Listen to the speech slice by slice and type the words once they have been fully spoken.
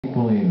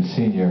Williams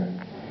Sr.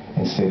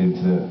 instated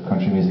into the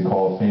Country Music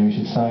Hall of Fame. You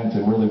should sign. It's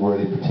a really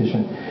worthy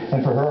petition.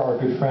 And for her, our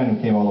good friend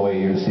who came all the way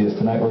here to see us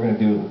tonight, we're going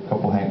to do a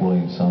couple Hank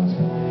Williams songs.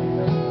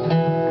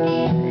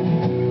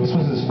 This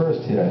was his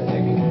first hit, I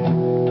think.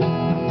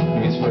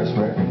 Maybe his first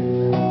record.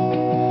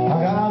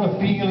 I got a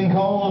feeling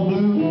called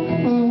the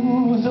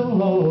blues, oh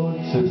Lord,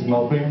 since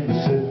my baby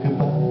said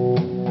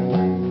goodbye.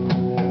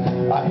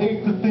 I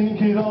hate to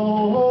think it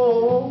all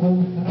over.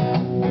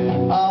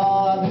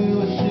 All I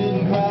do is sit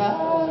and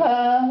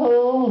cry,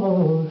 oh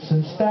Lord,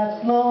 since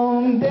that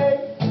long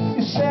day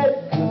you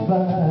said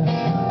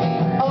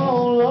goodbye.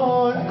 Oh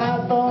Lord,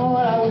 I thought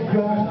I would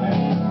cry.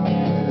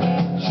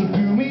 She'll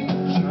do me,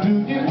 she'll do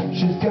you,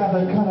 she's got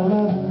that kind of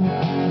love.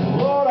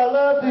 Lord, I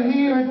love to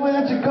hear it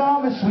when you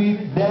call me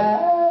sweet daddy.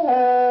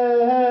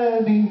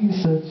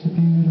 Such a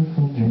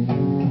beautiful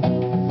dream.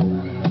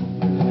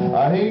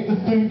 I hate to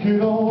think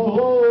it all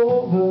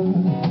over.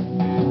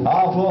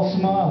 I've lost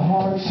my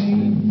heart,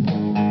 see.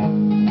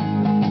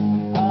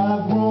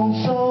 I've grown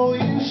so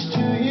used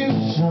to you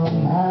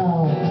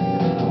somehow.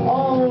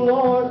 Oh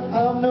Lord,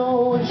 I'm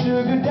no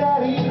sugar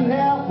daddy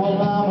now.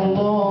 Well, I'm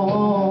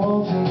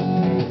alone.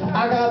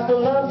 I got the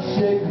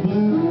lovesick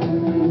blues.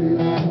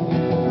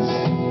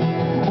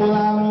 Well,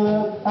 I'm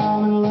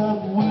in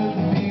love with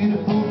a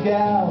beautiful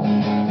gal.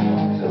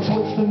 That's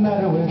what's the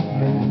matter with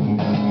me.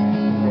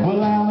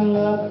 Well, I'm in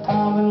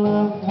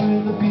love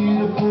with a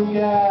beautiful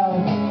gal,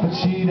 but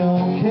she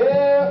don't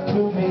care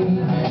for me.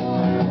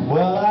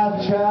 Well,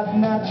 I've tried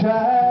and I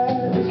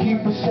tried to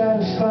keep her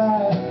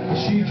satisfied, but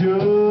she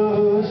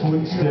just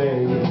wouldn't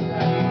stay.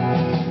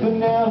 But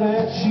now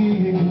that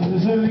she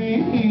is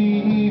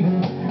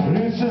leaving,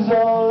 this is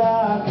all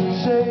I can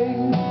say.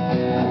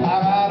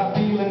 I got a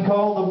feeling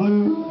called the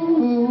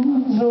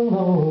blues, oh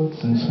Lord,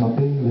 since my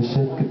baby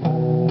said goodbye.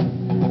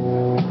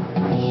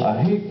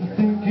 I hate to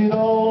think it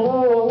all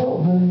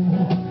over.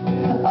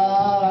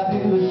 All I do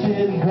is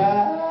sit and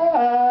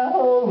cry,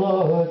 oh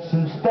Lord,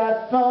 since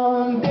that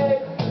long day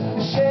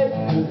you said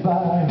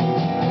goodbye.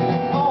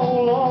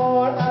 Oh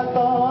Lord, I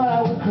thought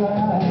I would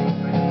cry.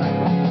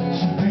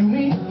 She'll do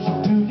me,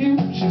 she'll do you,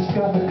 she's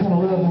got the kind of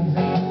loving.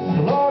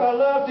 Lord, I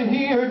love to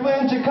hear it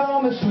when you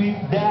call me sweet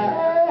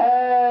daddy.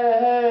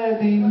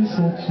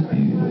 Such a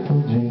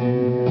beautiful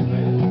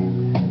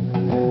dream.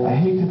 I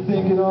hate to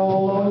think it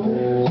all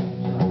over.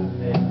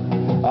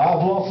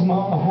 I've lost my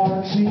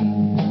heart, see.